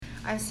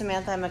I'm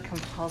Samantha. I'm a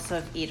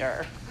compulsive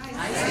eater.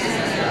 Hi,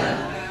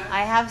 Samantha.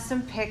 I have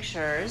some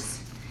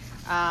pictures,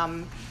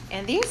 and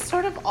these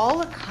sort of all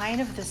look kind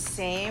of the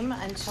same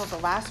until the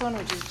last one,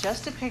 which is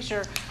just a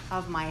picture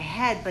of my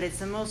head, but it's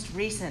the most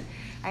recent.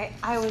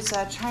 I was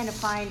trying to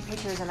find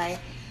pictures, and I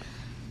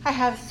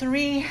have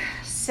 3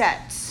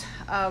 sets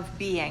of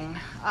being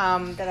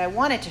that I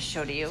wanted to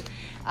show to you.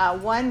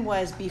 One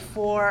was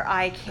before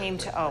I came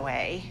to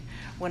OA,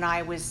 when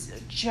I was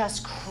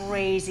just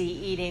crazy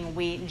eating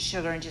wheat and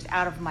sugar and just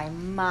out of my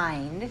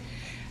mind.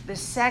 The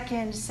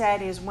second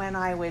set is when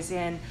I was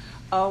in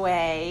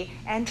OA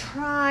and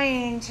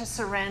trying to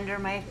surrender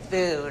my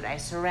food. I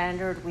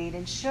surrendered wheat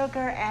and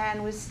sugar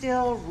and was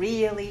still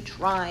really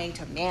trying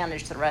to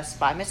manage the rest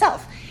by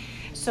myself.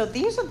 So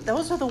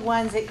those are the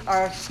ones that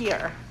are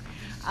here.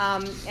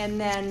 And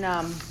then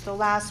the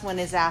last one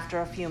is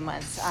after a few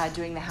months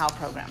doing the HOW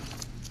program.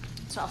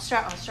 So I'll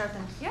start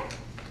them here.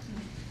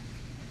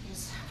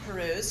 Just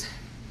peruse.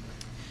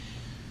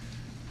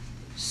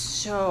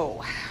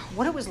 So,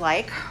 what it was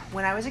like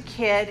when I was a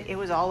kid, it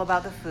was all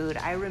about the food.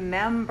 I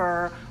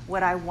remember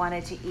what I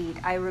wanted to eat.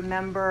 I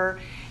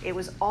remember it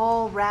was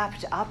all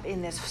wrapped up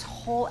in this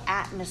whole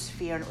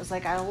atmosphere. And it was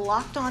like I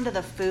locked onto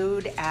the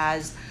food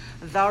as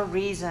the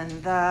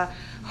reason, the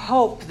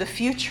hope, the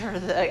future,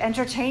 the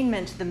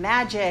entertainment, the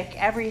magic,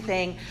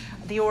 everything,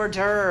 the hors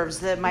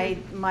d'oeuvres.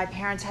 My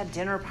parents had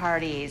dinner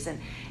parties,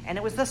 and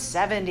it was the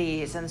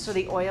 70s, and so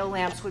the oil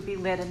lamps would be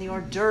lit and the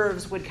hors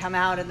d'oeuvres would come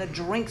out and the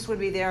drinks would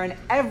be there and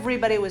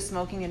everybody was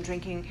smoking and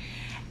drinking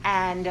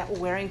and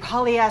wearing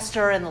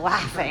polyester and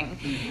laughing.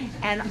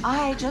 And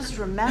I just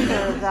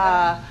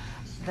remember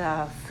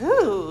the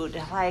food.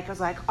 Like, I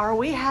was like, are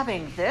we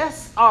having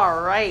this?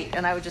 All right.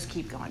 And I would just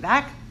keep going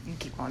back and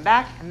keep going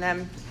back. And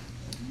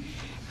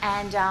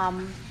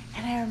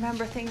I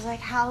remember things like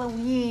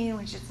Halloween,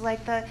 which is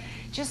like but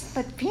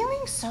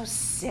feeling so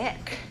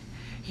sick.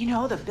 You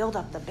know, the build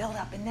up,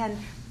 and then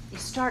you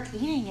start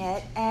eating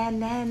it, and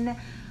then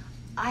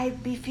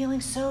I'd be feeling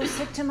so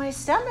sick to my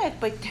stomach,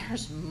 but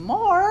there's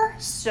more,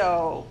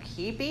 so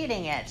keep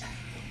eating it.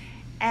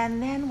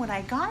 And then when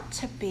I got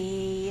to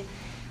be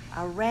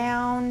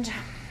around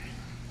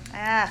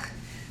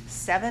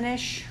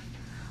 7-ish,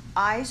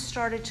 I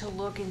started to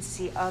look and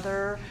see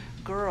other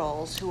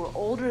girls who were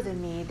older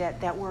than me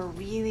that were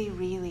really,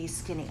 really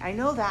skinny. I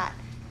know that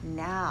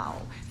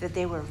now, that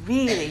they were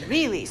really,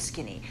 really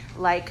skinny,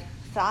 like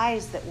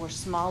thighs that were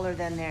smaller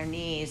than their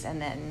knees,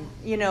 and then,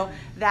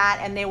 that,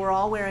 and they were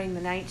all wearing the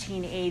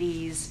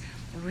 1980s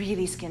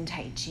really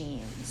skin-tight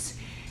jeans.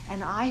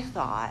 And I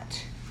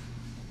thought,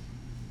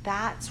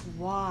 that's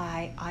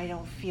why I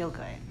don't feel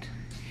good,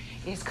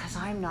 is because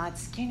I'm not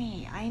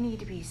skinny. I need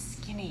to be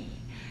skinny.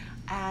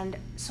 And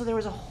so there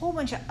was a whole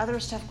bunch of other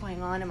stuff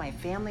going on in my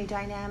family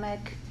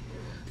dynamic,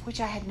 which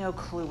I had no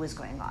clue was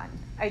going on.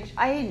 I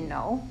didn't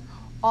know.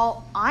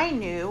 All I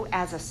knew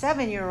as a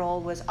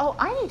 7-year-old was,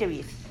 I need to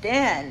be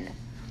thin.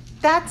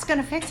 That's going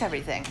to fix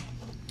everything.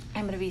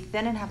 I'm going to be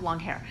thin and have long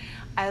hair.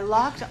 I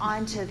locked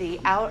onto the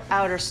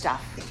outer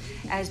stuff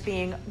as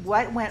being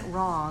what went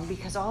wrong,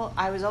 because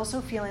I was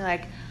also feeling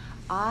like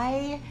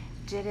I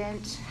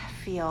didn't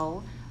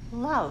feel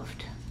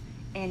loved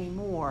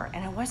anymore,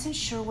 and I wasn't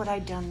sure what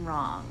I'd done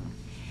wrong.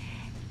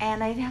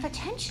 And I didn't have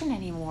attention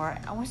anymore.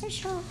 I wasn't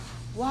sure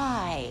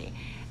why.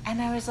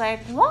 And I was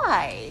like,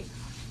 why?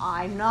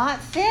 I'm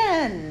not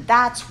thin,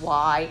 that's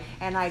why.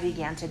 And I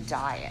began to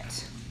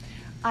diet.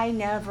 I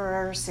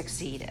never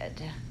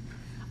succeeded.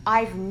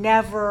 I've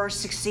never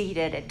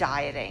succeeded at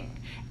dieting,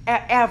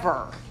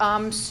 ever.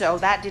 So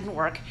that didn't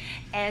work.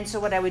 And so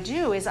what I would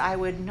do is I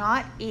would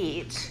not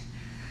eat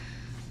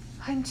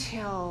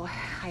until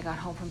I got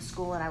home from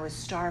school and I was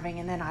starving,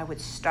 and then I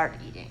would start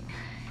eating.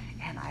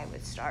 And I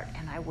would start,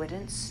 and I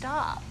wouldn't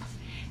stop.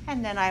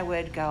 And then I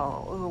would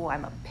go, oh,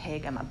 I'm a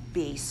pig, I'm a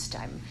beast.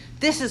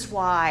 This is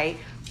why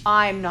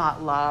I'm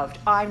not loved,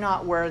 I'm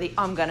not worthy,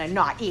 I'm gonna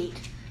not eat.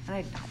 And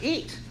I'd not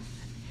eat.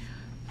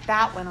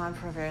 That went on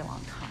for a very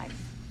long time.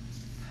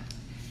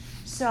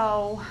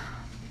 So,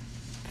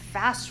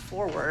 fast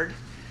forward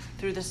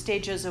through the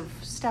stages of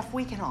stuff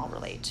we can all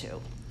relate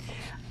to.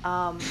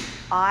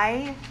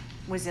 I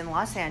was in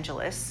Los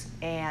Angeles,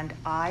 and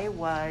I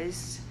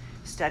was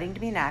studying to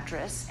be an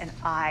actress, and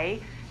I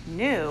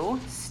knew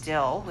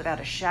still, without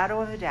a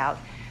shadow of a doubt,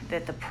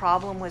 that the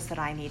problem was that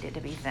I needed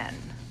to be thin.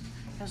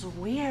 It was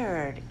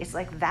weird. It's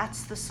like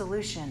that's the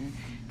solution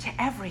to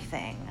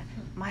everything,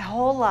 my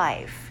whole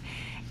life.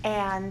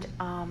 And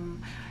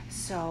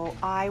so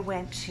I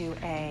went to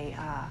a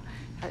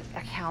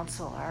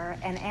counselor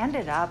and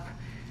ended up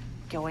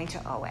going to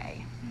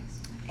OA.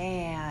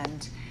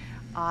 And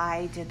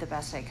I did the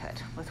best I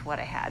could with what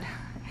I had.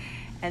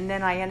 And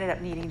then I ended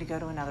up needing to go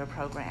to another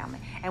program.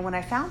 And when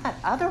I found that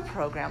other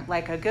program,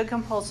 like a good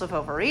compulsive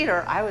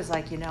overeater, I was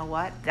like, you know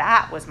what?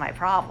 That was my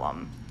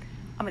problem.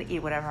 I'm going to eat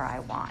whatever I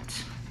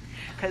want.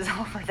 Because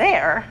over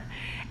there.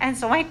 And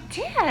so I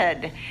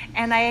did.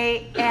 And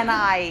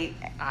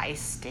I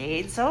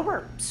stayed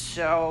sober.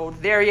 So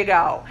there you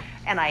go.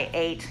 And I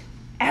ate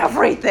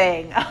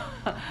everything.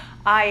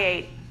 I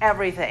ate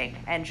everything.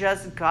 And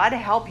just God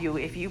help you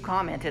if you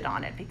commented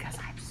on it, because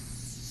I'm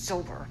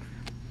sober,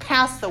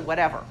 past the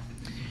whatever.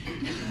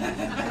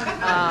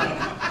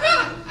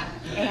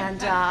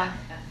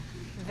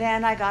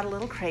 Then I got a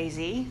little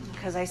crazy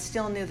because I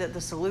still knew that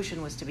the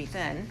solution was to be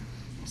thin.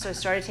 So I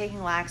started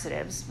taking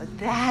laxatives, but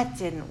that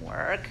didn't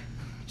work.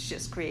 It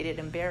just created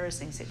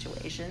embarrassing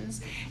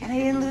situations, and I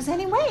didn't lose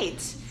any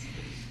weight.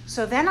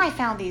 So then I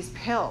found these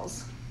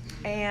pills,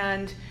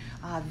 and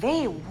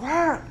they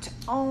worked.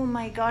 Oh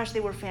my gosh, they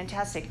were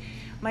fantastic.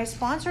 My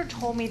sponsor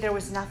told me there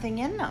was nothing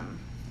in them,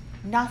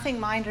 nothing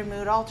mind or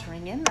mood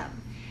altering in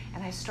them.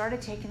 And I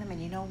started taking them,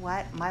 and you know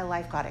what? My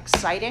life got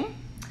exciting,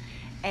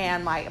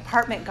 and my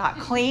apartment got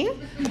clean,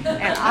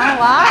 and I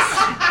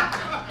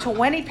lost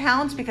 20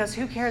 pounds because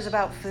who cares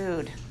about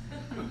food?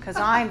 Because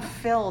I'm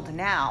filled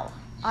now.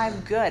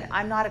 I'm good.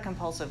 I'm not a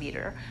compulsive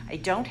eater. I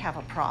don't have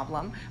a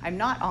problem. I'm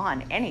not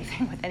on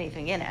anything with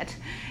anything in it.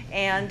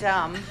 And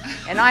I'm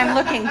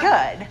looking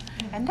good.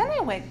 And then I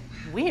went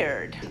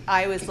weird.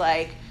 I was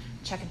like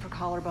checking for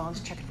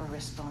collarbones, checking for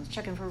wrist bones,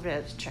 checking for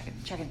ribs, checking.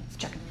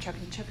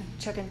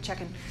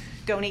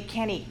 Don't eat,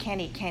 can't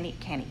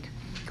eat.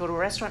 Go to a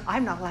restaurant,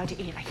 I'm not allowed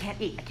to eat. I can't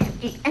eat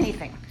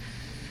anything.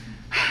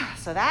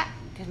 So that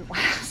didn't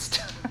last.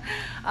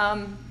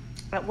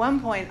 At one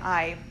point,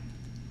 I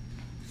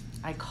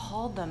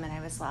called them and I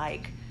was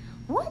like,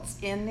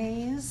 what's in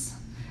these?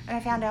 And I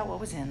found out what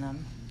was in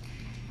them.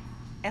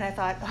 And I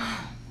thought,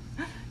 oh,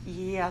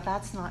 yeah,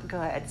 that's not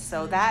good.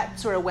 So that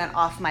sort of went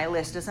off my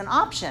list as an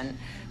option,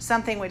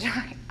 something which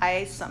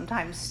I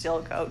sometimes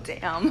still go,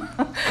 damn.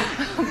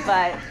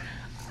 But,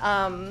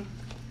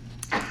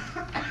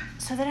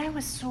 so then I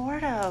was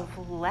sort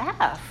of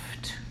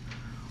left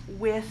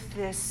with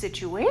this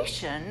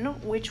situation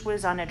which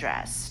was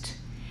unaddressed.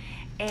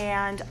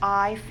 And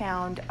I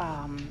found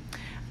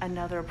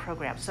another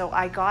program. So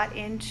I got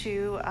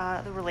into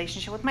the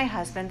relationship with my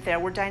husband. There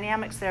were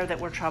dynamics there that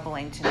were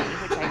troubling to me,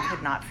 which I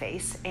could not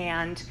face.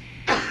 And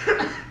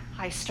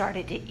I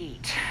started to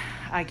eat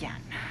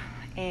again.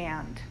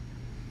 And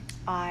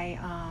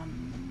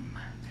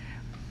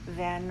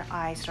then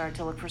I started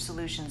to look for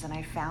solutions, and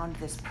I found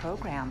this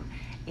program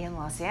in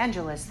Los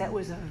Angeles that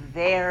was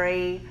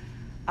very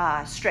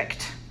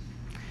strict.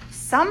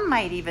 Some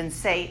might even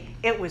say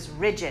it was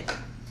rigid.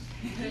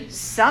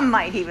 Some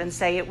might even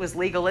say it was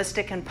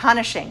legalistic and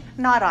punishing.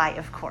 Not I,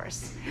 of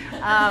course.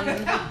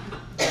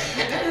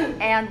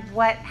 And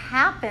what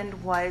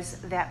happened was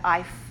that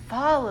I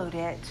followed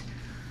it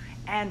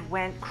and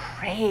went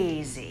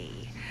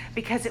crazy,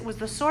 because it was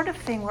the sort of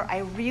thing where I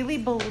really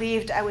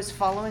believed I was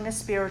following a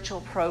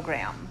spiritual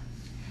program.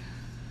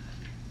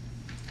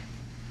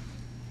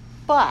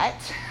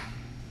 But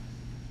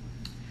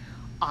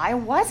I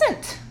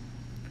wasn't.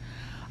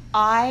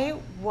 I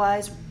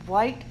was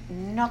white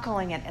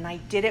knuckling it, and I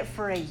did it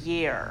for a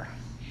year.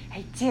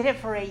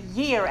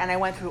 And I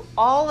went through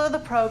all of the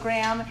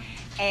program,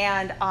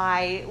 and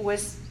I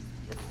was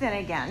thin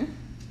again.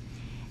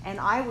 And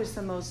I was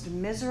the most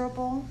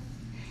miserable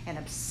and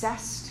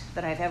obsessed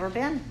that I've ever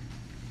been.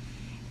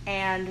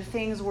 And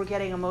things were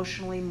getting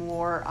emotionally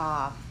more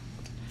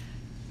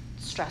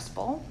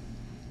stressful.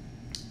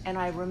 And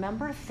I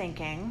remember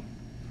thinking,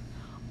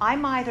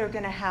 I'm either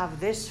going to have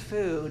this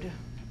food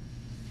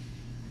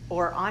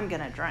or I'm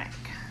going to drink.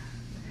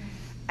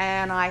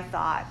 And I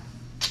thought,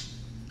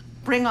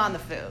 bring on the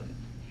food.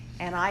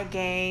 And I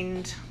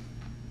gained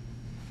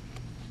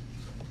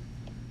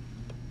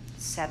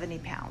 70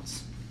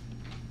 pounds.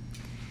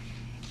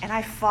 And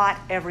I fought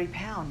every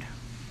pound,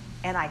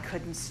 and I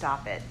couldn't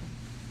stop it.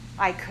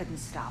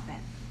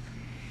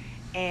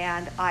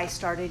 And I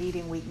started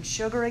eating wheat and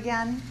sugar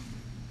again.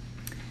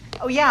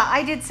 Oh yeah,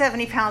 I did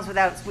 70 pounds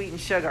without wheat and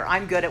sugar.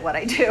 I'm good at what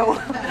I do.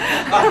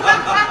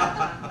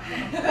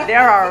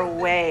 There are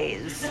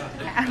ways.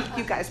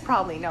 You guys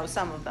probably know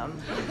some of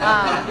them.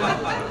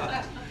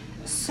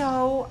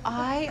 So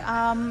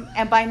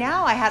and by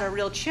now I had a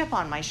real chip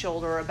on my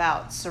shoulder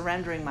about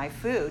surrendering my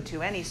food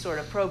to any sort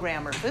of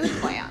program or food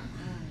plan.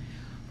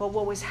 But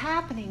what was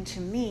happening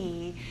to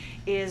me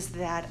is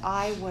that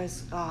I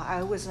was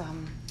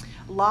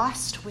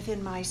lost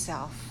within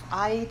myself.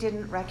 I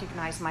didn't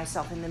recognize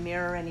myself in the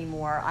mirror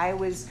anymore.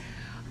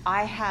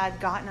 I had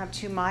gotten up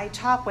to my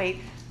top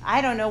weight. I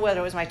don't know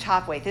whether it was my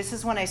top weight. This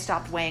is when I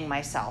stopped weighing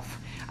myself.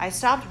 I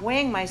stopped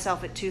weighing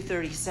myself at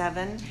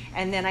 237,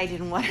 and then I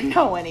didn't want to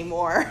know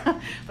anymore.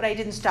 But I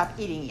didn't stop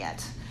eating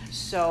yet.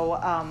 So,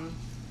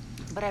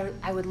 but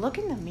I would look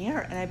in the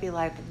mirror and I'd be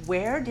like,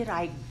 where did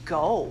I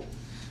go?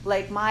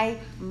 Like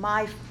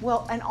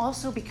well, and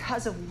also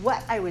because of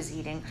what I was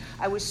eating,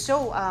 I was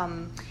so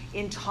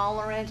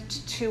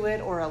intolerant to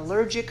it or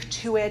allergic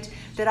to it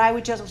that I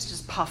was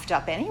just puffed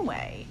up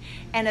anyway.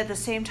 And at the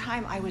same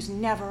time, I was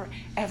never,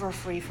 ever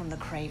free from the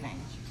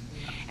craving.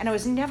 And I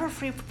was never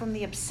free from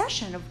the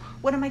obsession of,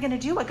 what am I going to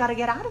do? I got to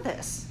get out of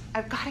this.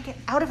 I've got to get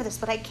out of this,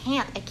 but I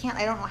can't.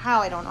 I don't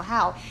know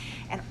how.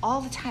 And all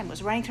the time it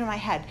was running through my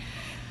head,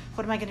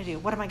 what am I going to do?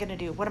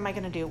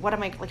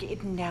 Like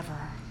it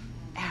never,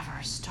 ever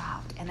never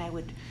stopped. And I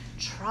would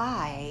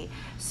try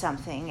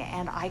something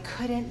and I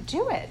couldn't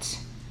do it.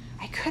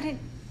 I couldn't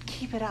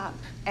keep it up.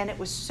 And it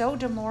was so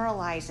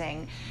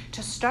demoralizing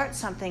to start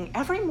something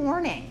every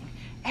morning.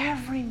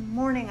 Every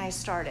morning I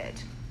started.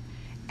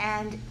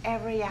 And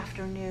every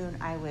afternoon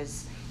I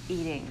was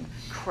eating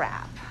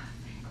crap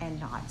and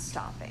not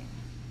stopping.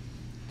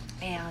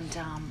 And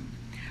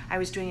I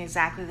was doing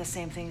exactly the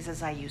same things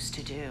as I used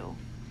to do.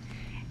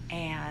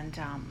 And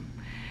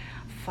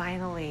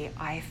finally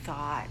I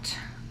thought,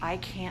 I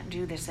can't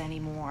do this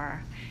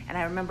anymore. And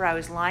I remember I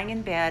was lying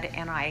in bed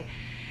and I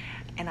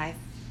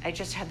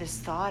just had this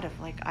thought of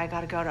like, I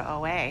gotta go to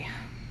OA. I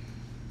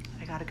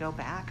gotta go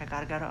back, I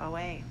gotta go to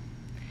OA.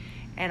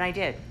 And I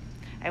did.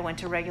 I went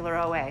to regular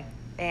OA.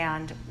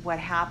 And what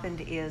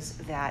happened is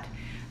that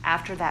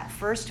after that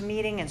first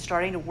meeting and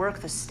starting to work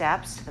the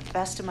steps to the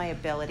best of my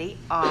ability,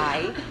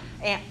 I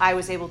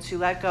was able to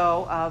let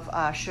go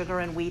of sugar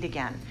and wheat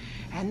again.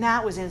 And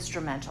that was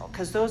instrumental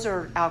because those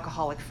are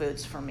alcoholic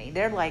foods for me.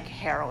 They're like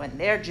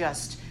heroin.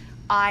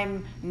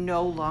 I'm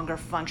no longer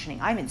functioning.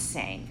 I'm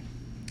insane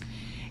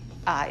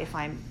if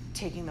I'm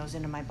taking those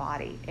into my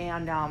body.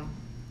 And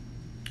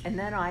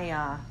then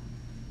I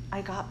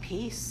got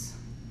peace.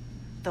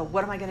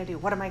 What am I going to do?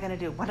 What am I going to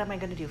do? What am I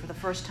going to do? For the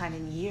first time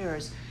in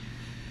years,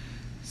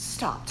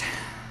 stopped.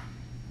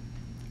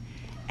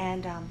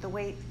 And the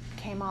weight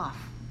came off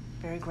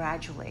very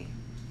gradually.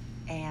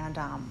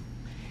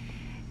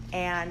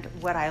 And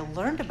what I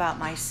learned about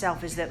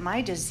myself is that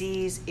my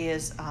disease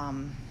is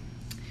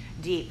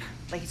deep.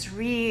 Like it's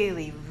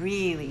really,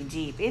 really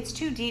deep. It's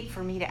too deep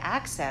for me to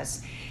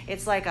access.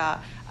 It's like a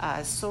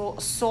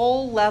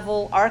soul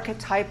level,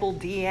 archetypal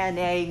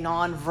DNA,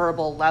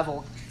 nonverbal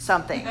level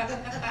something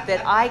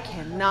that I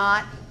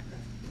cannot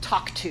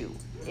talk to.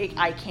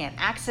 I can't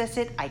access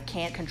it. I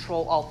can't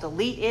Control Alt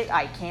Delete it.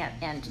 I can't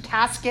end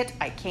task it.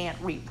 I can't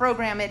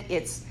reprogram it.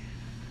 It's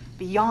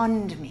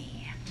beyond me.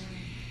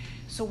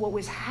 So what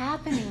was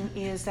happening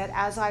is that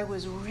as I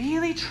was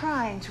really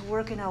trying to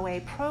work an OA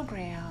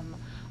program,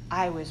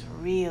 I was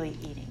really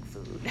eating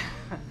food.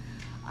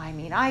 I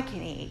mean, I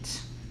can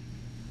eat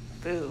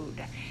food.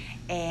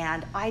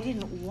 And I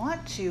didn't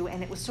want to,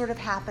 and it was sort of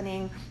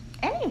happening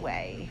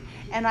anyway.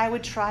 And I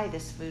would try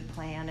this food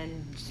plan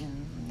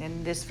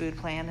and this food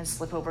plan and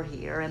slip over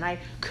here, and I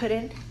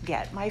couldn't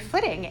get my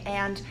footing.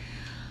 And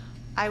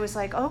I was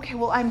like, okay,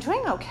 well, I'm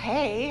doing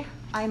okay.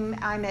 I'm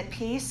at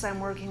peace. I'm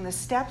working the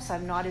steps.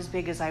 I'm not as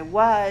big as I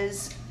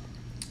was.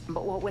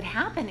 But what would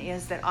happen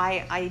is that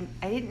I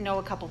didn't know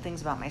a couple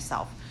things about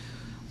myself.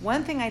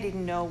 One thing I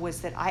didn't know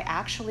was that I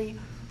actually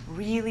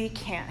really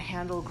can't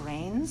handle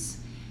grains.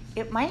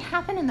 It might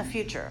happen in the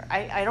future.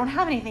 I don't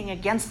have anything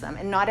against them,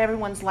 and not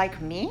everyone's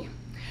like me.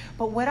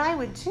 But what I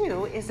would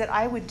do is that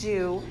I would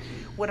do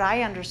what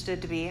I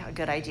understood to be a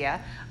good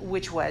idea,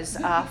 which was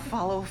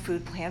follow a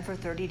food plan for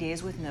 30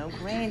 days with no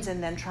grains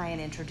and then try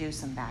and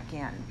introduce them back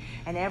in.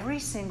 And every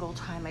single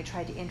time I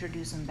tried to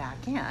introduce them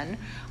back in,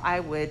 I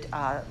would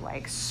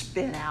like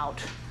spin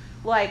out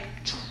like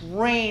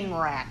train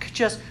wreck,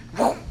 just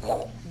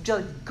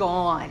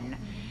gone.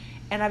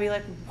 And I'd be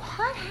like,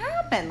 what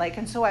happened? Like,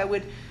 and so I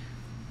would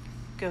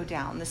go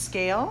down the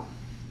scale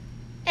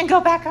and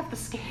go back up the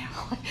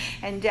scale.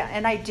 And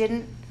I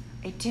didn't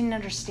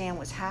understand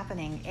what's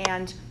happening.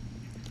 And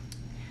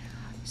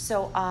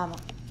so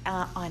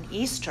on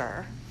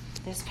Easter,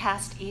 this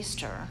past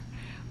Easter,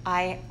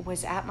 I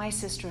was at my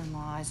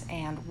sister-in-law's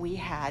and we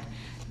had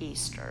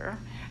Easter,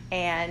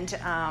 and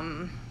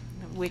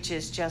which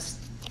is just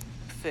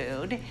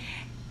food.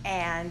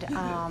 And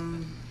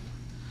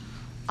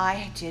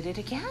I did it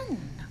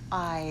again.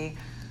 I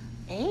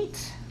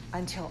ate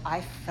until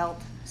I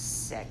felt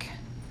sick.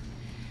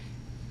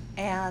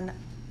 And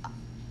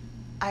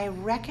I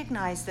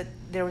recognized that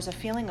there was a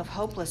feeling of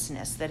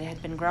hopelessness that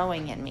had been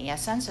growing in me, a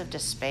sense of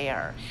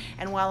despair.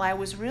 And while I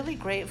was really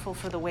grateful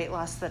for the weight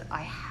loss that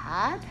I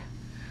had,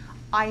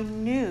 I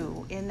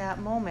knew in that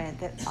moment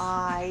that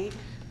I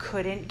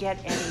couldn't get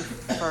any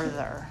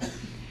further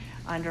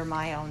under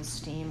my own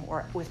steam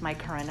or with my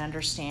current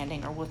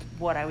understanding or with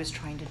what I was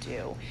trying to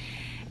do.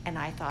 And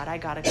I thought, I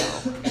gotta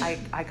go.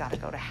 I gotta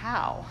go to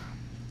How,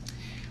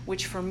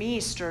 which for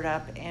me stirred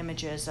up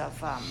images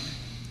of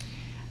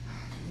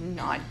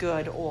not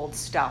good old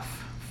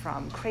stuff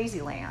from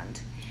Crazyland.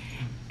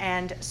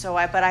 And so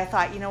I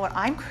thought, you know what,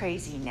 I'm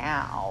crazy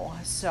now,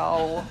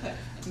 so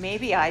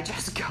maybe I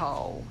just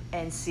go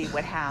and see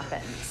what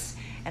happens.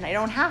 And I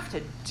don't have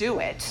to do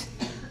it.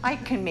 I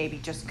can maybe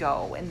just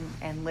go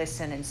and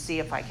listen and see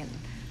if I can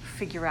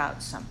figure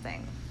out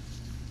something.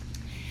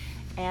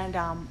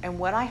 And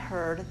what I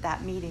heard at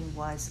that meeting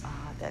was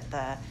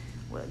that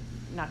we're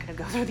not going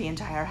to go through the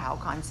entire How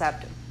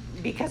concept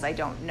because I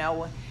don't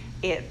know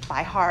it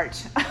by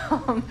heart.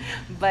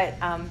 But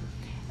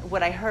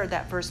what I heard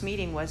that first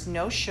meeting was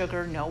no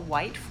sugar, no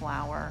white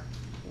flour,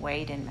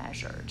 weighed and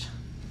measured.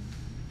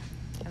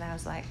 And I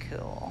was like,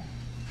 cool.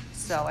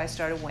 So I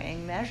started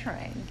weighing,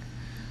 measuring.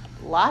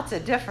 Lots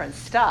of different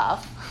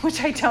stuff,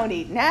 which I don't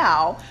eat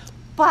now,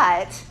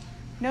 but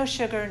no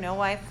sugar, no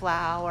white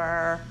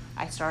flour.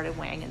 I started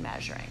weighing and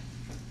measuring.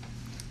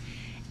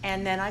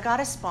 And then I got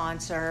a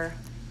sponsor,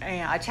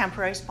 a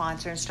temporary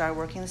sponsor, and started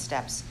working the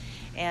steps.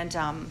 And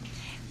then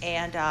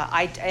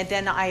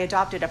I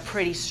adopted a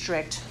pretty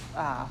strict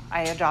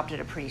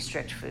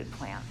food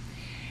plan.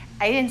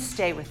 I didn't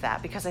stay with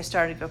that because I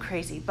started to go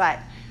crazy. But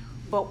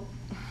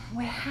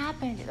what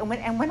happened? And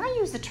when I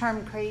use the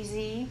term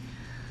crazy,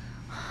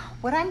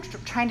 what I'm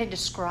trying to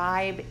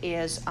describe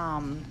is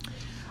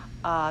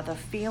the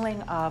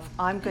feeling of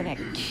I'm going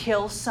to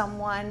kill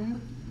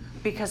someone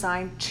because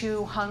I'm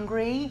too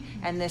hungry,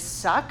 and this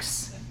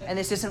sucks, and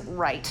this isn't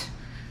right.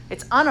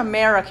 It's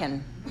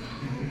un-American,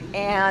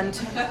 and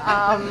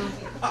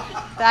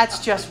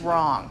that's just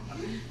wrong.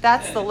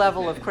 That's the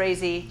level of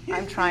crazy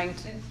I'm trying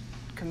to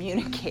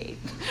communicate,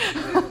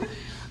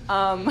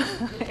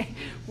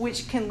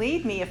 which can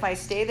lead me, if I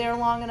stay there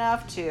long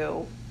enough,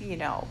 to,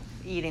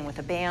 eating with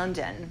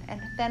abandon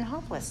and then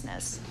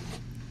hopelessness.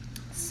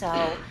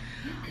 So,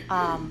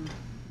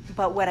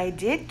 but what I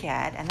did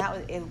get, and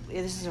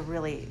this is a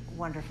really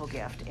wonderful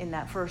gift, in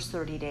that first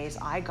 30 days,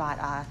 I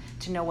got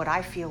to know what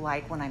I feel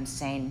like when I'm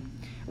sane,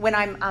 when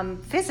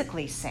I'm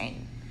physically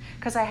sane,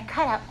 because I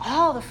cut out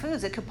all the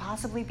foods that could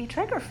possibly be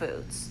trigger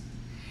foods.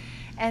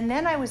 And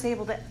then I was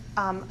able to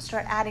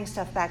start adding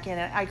stuff back in.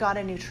 And I got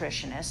a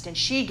nutritionist, and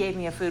she gave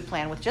me a food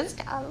plan with just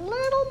a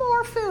little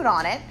more food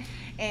on it,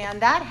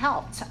 and that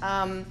helped.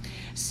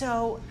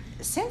 So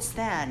since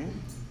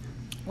then,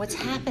 what's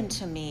happened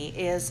to me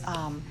is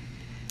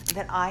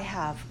that I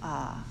have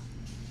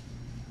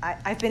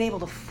I've been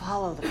able to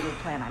follow the food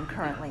plan I'm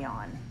currently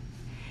on,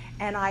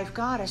 and I've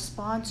got a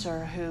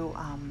sponsor who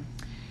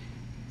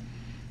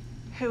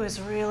is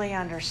really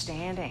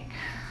understanding.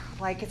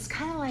 Like, it's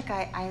kind of like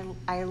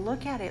I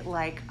look at it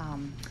like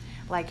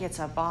it's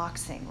a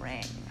boxing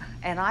ring,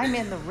 and I'm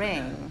in the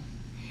ring,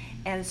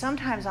 and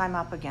sometimes I'm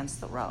up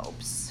against the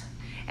ropes,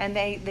 and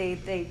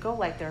they go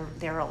like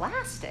they're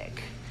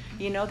elastic,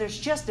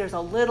 there's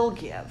a little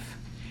give,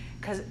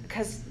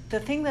 because the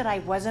thing that I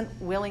wasn't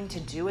willing to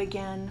do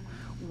again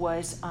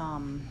was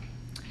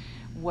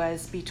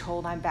be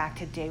told I'm back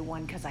to day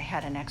one because I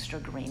had an extra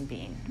green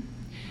bean,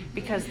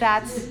 because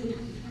that's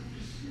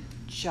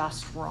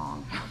just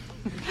wrong.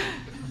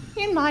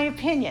 In my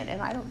opinion,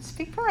 and I don't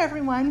speak for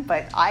everyone,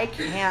 but I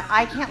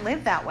can't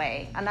live that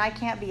way, and I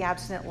can't be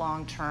abstinent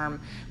long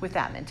term with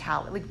that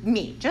mentality. Like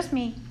just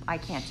me, I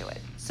can't do it.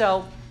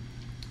 So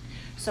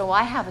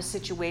I have a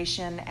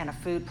situation and a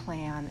food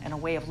plan and a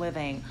way of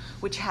living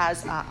which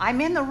has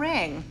I'm in the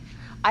ring.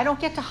 I don't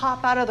get to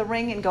hop out of the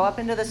ring and go up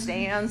into the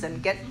stands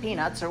and get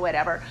peanuts or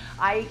whatever.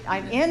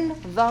 I'm in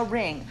the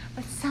ring,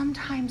 but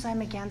sometimes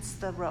I'm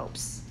against the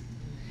ropes,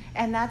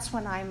 and that's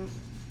when I'm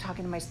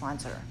talking to my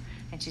sponsor,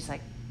 and she's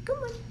like, come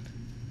on,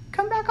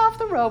 come back off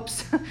the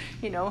ropes.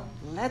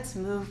 Let's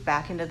move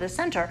back into the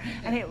center.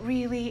 And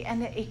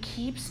it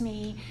keeps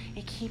me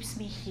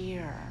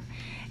here.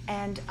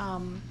 And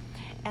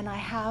I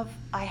have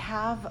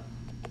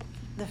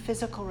the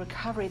physical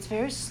recovery. It's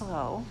very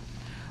slow,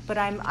 but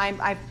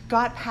I've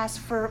got past,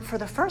 for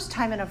the first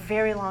time in a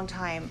very long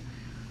time,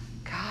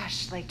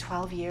 like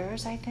 12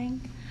 years, I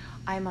think,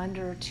 I'm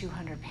under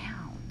 200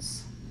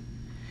 pounds.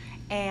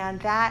 And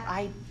that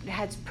I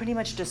had pretty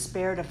much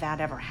despaired of that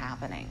ever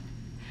happening.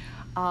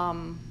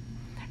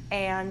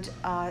 And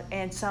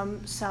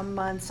some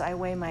months I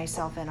weigh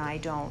myself and I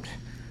don't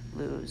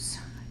lose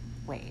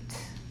weight.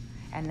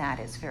 And that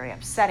is very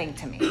upsetting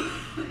to me.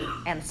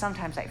 And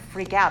sometimes I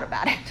freak out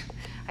about it.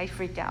 I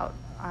freaked out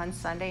on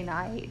Sunday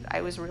night.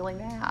 I was really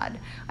mad.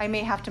 I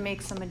may have to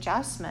make some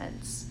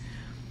adjustments.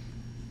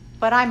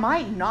 But I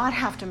might not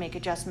have to make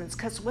adjustments,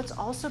 because what's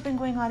also been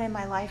going on in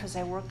my life as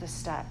I work the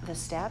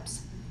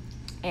steps,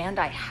 and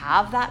I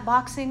have that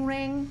boxing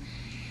ring,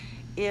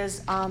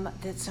 is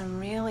that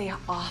some really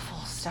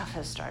awful stuff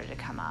has started to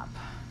come up.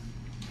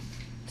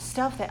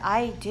 Stuff that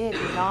I did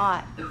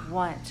not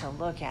want to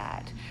look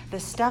at. The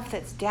stuff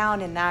that's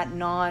down in that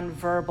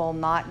non-verbal,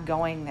 not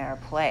going there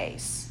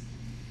place.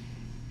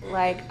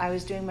 Like, I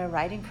was doing my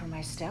writing for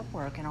my step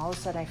work, and all of a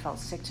sudden I felt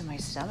sick to my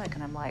stomach,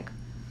 and I'm like,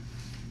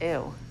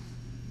 ew.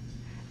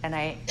 And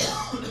I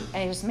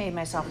just made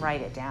myself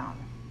write it down.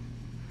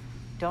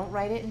 Don't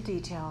write it in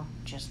detail,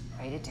 just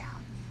write it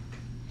down.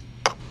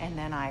 And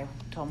then I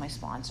told my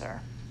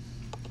sponsor.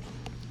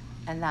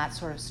 And that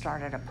sort of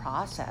started a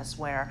process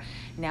where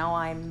now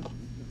I'm,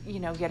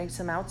 getting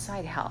some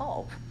outside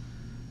help.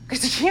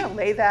 Because you can't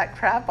lay that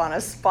crap on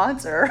a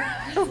sponsor.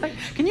 Like,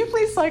 can you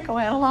please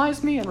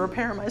psychoanalyze me and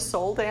repair my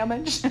soul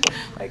damage?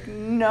 Like,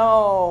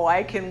 no,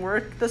 I can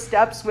work the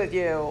steps with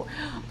you.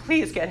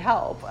 Please get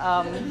help.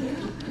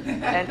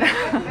 And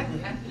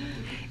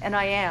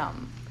I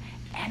am.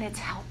 And it's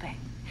helping.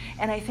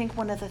 And I think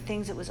one of the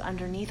things that was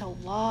underneath a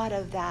lot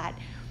of that,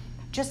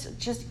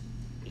 just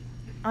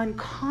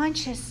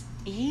unconscious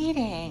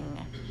eating,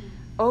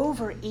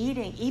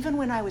 overeating, even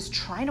when I was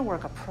trying to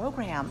work a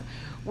program,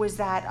 was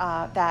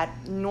that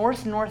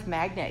north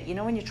magnet.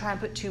 When you try and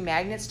put two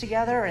magnets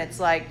together and it's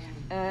like,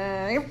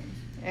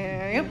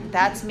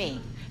 that's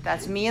me.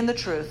 That's me and the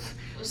truth.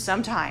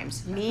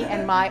 Sometimes me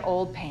and my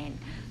old pain.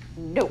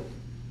 Nope.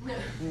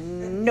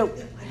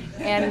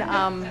 And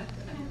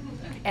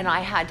And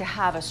I had to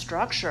have a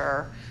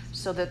structure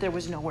so that there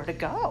was nowhere to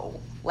go.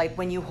 Like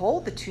when you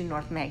hold the two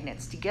north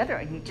magnets together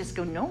and you just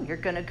go, no, you're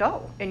going to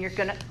go. And you're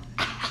going to,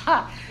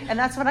 and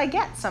that's what I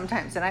get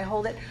sometimes. And I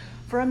hold it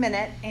for a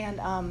minute. And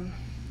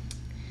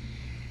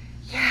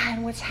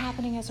and what's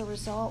happening as a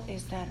result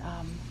is that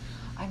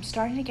I'm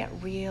starting to get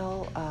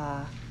real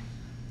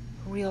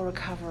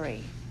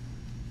recovery,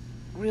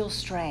 real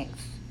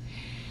strength.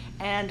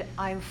 And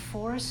I'm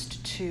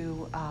forced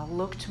to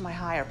look to my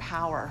higher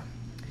power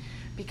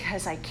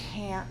because I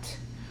can't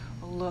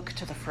look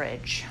to the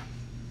fridge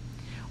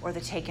or the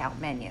takeout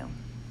menu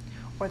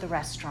or the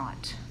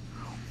restaurant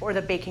or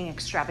the baking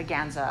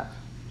extravaganza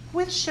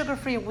with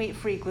sugar-free,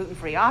 wheat-free,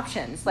 gluten-free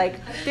options. Like,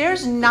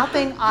 there's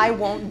nothing I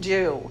won't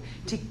do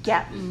to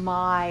get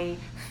my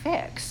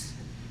fix.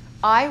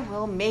 I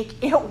will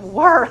make it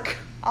work.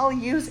 I'll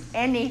use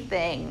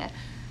anything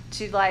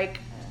to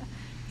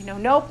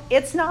nope,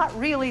 it's not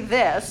really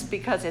this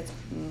because it's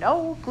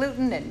no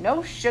gluten and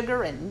no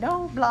sugar and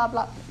no blah,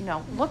 blah.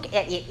 No, look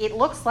at it. It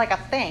looks like a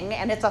thing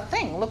and it's a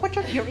thing. Look what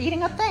you're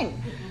eating a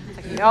thing.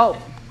 It's like, no.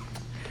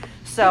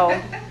 So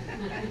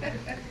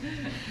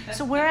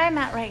where I'm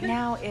at right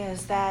now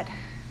is that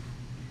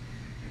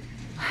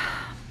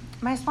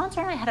my sponsor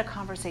and I had a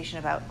conversation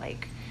about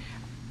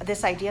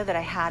this idea that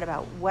I had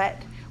about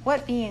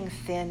what being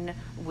thin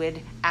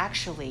would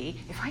actually,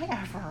 if I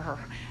ever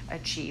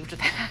achieved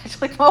that,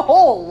 like my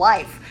whole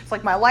life, it's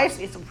like my life,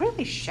 it's a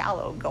really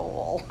shallow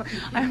goal.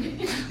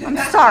 I'm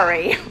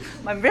sorry,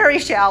 I'm very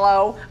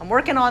shallow. I'm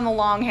working on the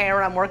long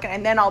hair,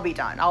 and then I'll be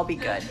done. I'll be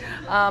good.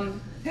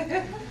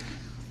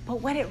 But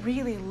what it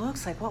really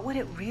looks like, what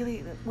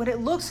it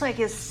looks like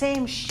is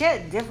same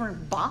shit,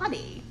 different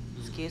body.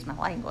 Excuse my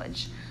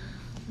language.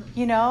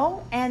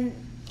 And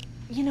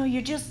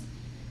you just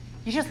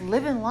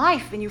live in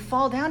life and you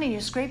fall down and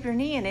you scrape your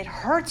knee and it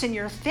hurts and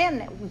you're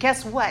thin.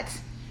 Guess what?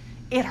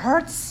 It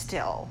hurts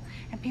still.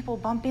 And people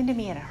bump into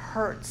me and it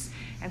hurts.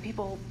 And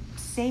people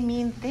say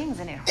mean things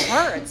and it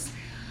hurts.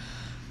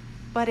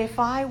 But if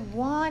I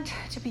want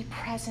to be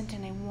present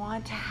and I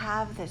want to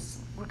have this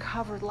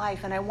recovered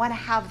life and I want to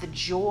have the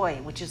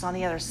joy, which is on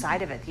the other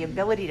side of it, the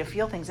ability to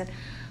feel things, and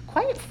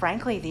quite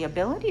frankly, the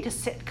ability to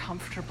sit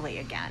comfortably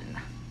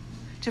again,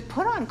 to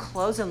put on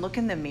clothes and look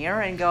in the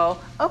mirror and go,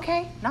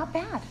 okay, not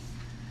bad.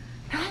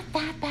 Not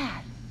that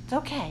bad. It's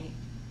okay.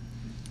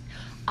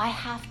 I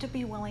have to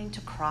be willing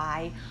to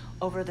cry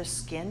over the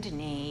skinned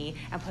knee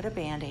and put a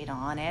Band-Aid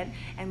on it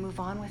and move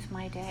on with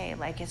my day.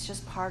 Like, it's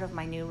just part of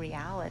my new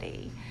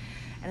reality.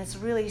 And it's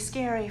really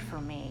scary for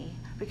me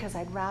because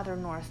I'd rather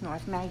north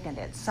magnet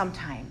it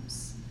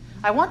sometimes.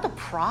 I want the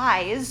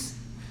prize.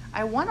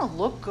 I want to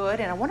look good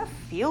and I want to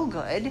feel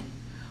good,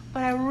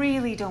 but I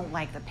really don't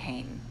like the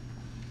pain.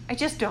 I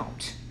just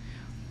don't.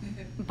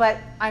 But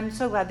I'm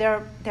so glad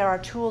there are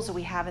tools that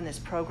we have in this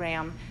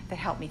program that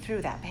help me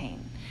through that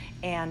pain.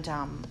 And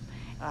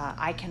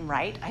I can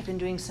write. I've been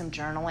doing some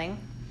journaling.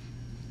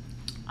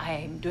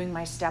 I'm doing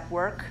my step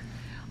work.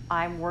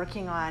 I'm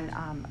working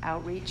on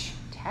outreach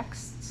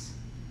texts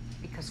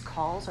because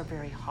calls are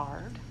very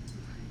hard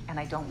and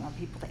I don't want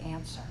people to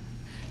answer.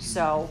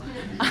 So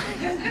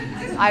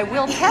I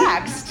will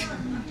text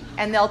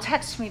and they'll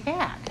text me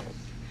back.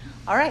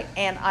 All right,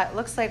 and it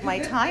looks like my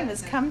time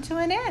has come to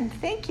an end.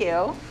 Thank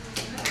you.